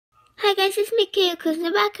Hi guys, it's me,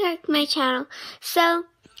 Kayla, back here at my channel. So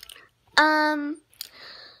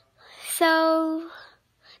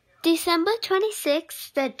December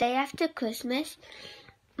 26th, the day after Christmas,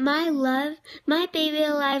 my Baby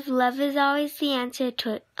Alive Love Is Always the Answer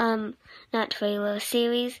trailer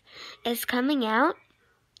series is coming out.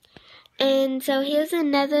 And so here's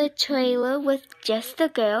another trailer with just the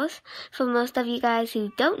girls. For most of you guys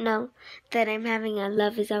who don't know that I'm having a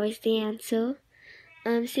Love Is Always the Answer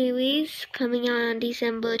series coming out on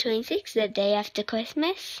December 26th, the day after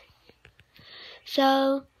Christmas.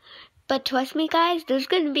 So, but trust me guys, there's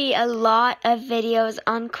going to be a lot of videos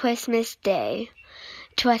on Christmas Day.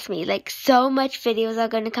 Trust me, like so much videos are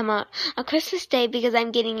going to come out on Christmas Day because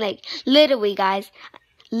I'm getting literally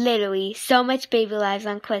so much Baby Lives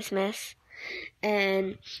on Christmas.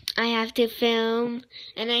 And I have to film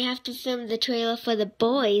the trailer for the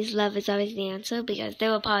boys' Love Is Always the Answer because they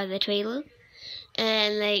were part of the trailer.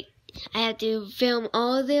 And I have to film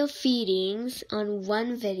all their feedings on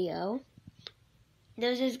one video.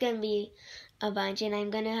 There's just gonna be a bunch, and I'm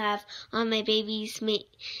gonna have all my babies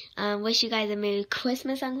wish you guys a Merry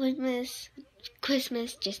Christmas on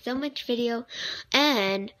Christmas. Just so much video.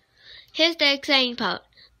 And here's the exciting part.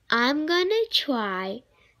 I'm gonna try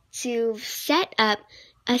to set up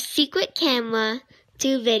a secret camera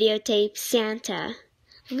to videotape Santa.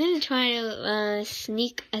 I'm going to try to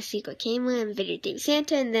sneak a secret camera and videotape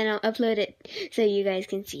Santa, and then I'll upload it so you guys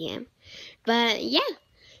can see him. But yeah,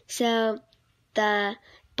 so the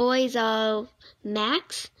boys are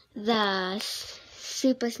Max, the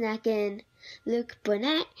super snackin' Luke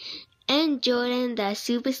Burnett, and Jordan, the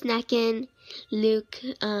super snackin' Luke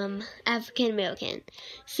African American.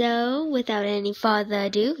 So without any further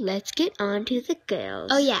ado, let's get on to the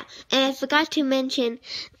girls. Oh yeah, and I forgot to mention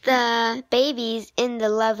the babies in the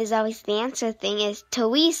Love Is Always the Answer thing is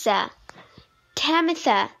Teresa,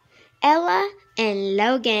 Tamitha, Ella, and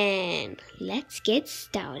Logan. Let's get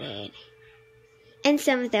started. And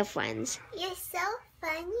some of their friends. You're so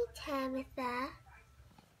funny, Tamitha.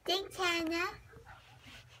 Thanks, Hannah.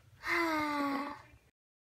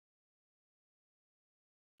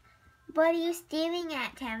 What are you staring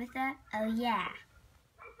at, Tamitha? Oh, yeah.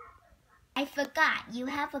 I forgot, you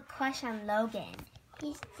have a crush on Logan.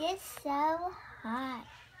 He's just so hot,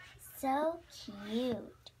 so cute,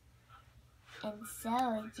 and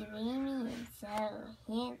so dreamy and so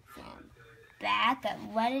handsome. Back up.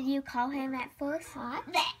 What did you call him at first? Hot?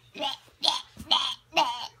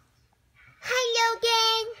 Hi,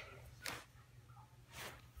 Logan!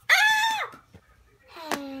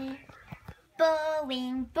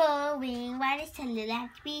 Boring, boring. Why does Taylor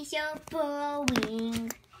have to be so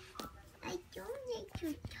boring? I don't like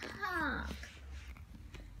to talk.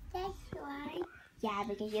 That's why. Yeah,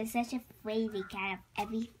 because you're such a crazy cat of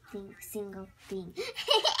every single thing.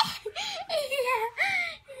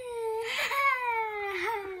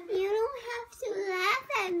 You don't have to laugh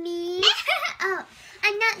at me. Oh,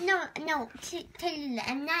 I'm not. No, Taylor,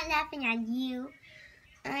 I'm not laughing at you.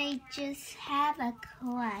 I just have a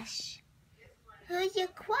crush. Who's your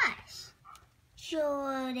crush?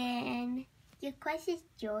 Jordan. Your crush is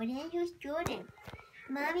Jordan? Who's Jordan?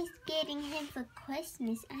 Mommy's getting him for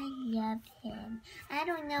Christmas. I love him. I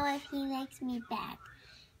don't know if he likes me back,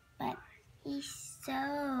 but he's so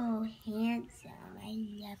handsome. I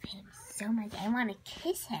love him so much. I want to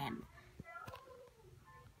kiss him.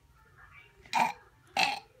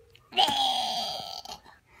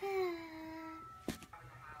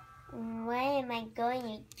 What am I going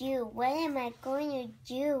to do? What am I going to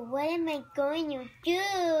do? What am I going to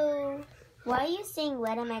do? Why are you saying,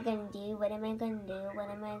 what am I going to do? What am I going to do? What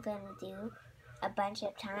am I going to do? A bunch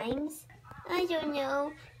of times? I don't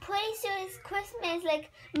know. Pretty soon it's Christmas.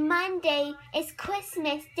 Monday is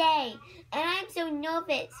Christmas Day. And I'm so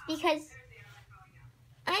nervous because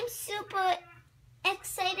I'm super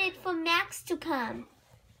excited for Max to come.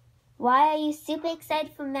 Why are you super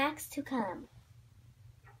excited for Max to come?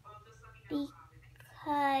 Because,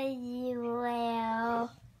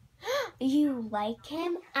 well, you like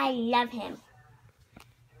him? I love him.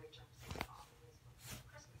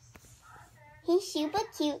 He's super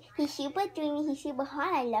cute. He's super dreamy. He's super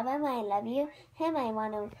hot. I love him. I love you. Him. I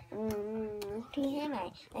want to treat him.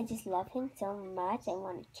 I just love him so much. I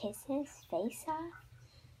want to kiss his face off.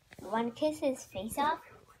 You want to kiss his face off?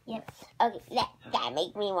 Yep. Okay. That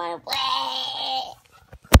makes me want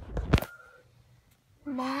to.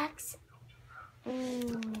 Max.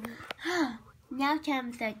 Now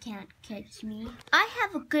Tamitha can't catch me. I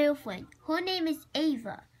have a girlfriend. Her name is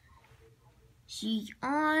Ava. She's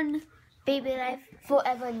on Baby Life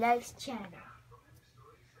Forever Life's channel.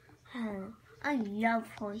 I love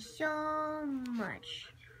her so much.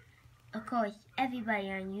 Of course,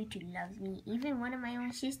 everybody on YouTube loves me, even one of my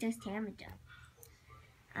own sisters, Tamara.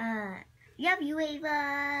 Love you,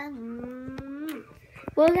 Ava.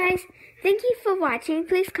 Well, guys, thank you for watching.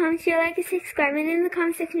 Please comment, share, like, and subscribe, and in the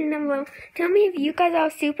comment section down below, tell me if you guys are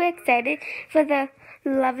super excited for the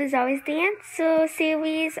Love Is Always the Answer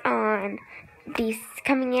series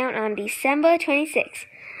coming out on December 26th.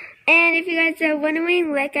 And if you guys are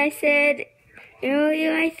wondering, like I said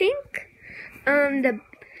earlier, I think,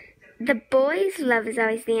 the boys' Love Is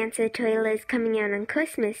Always the Answer trailer is coming out on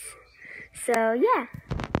Christmas. So, yeah.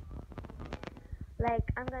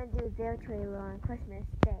 Like, I'm going to do their trailer on Christmas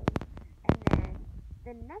Day. And then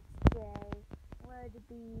the next day would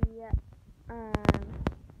be,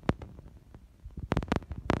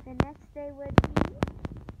 the next day would be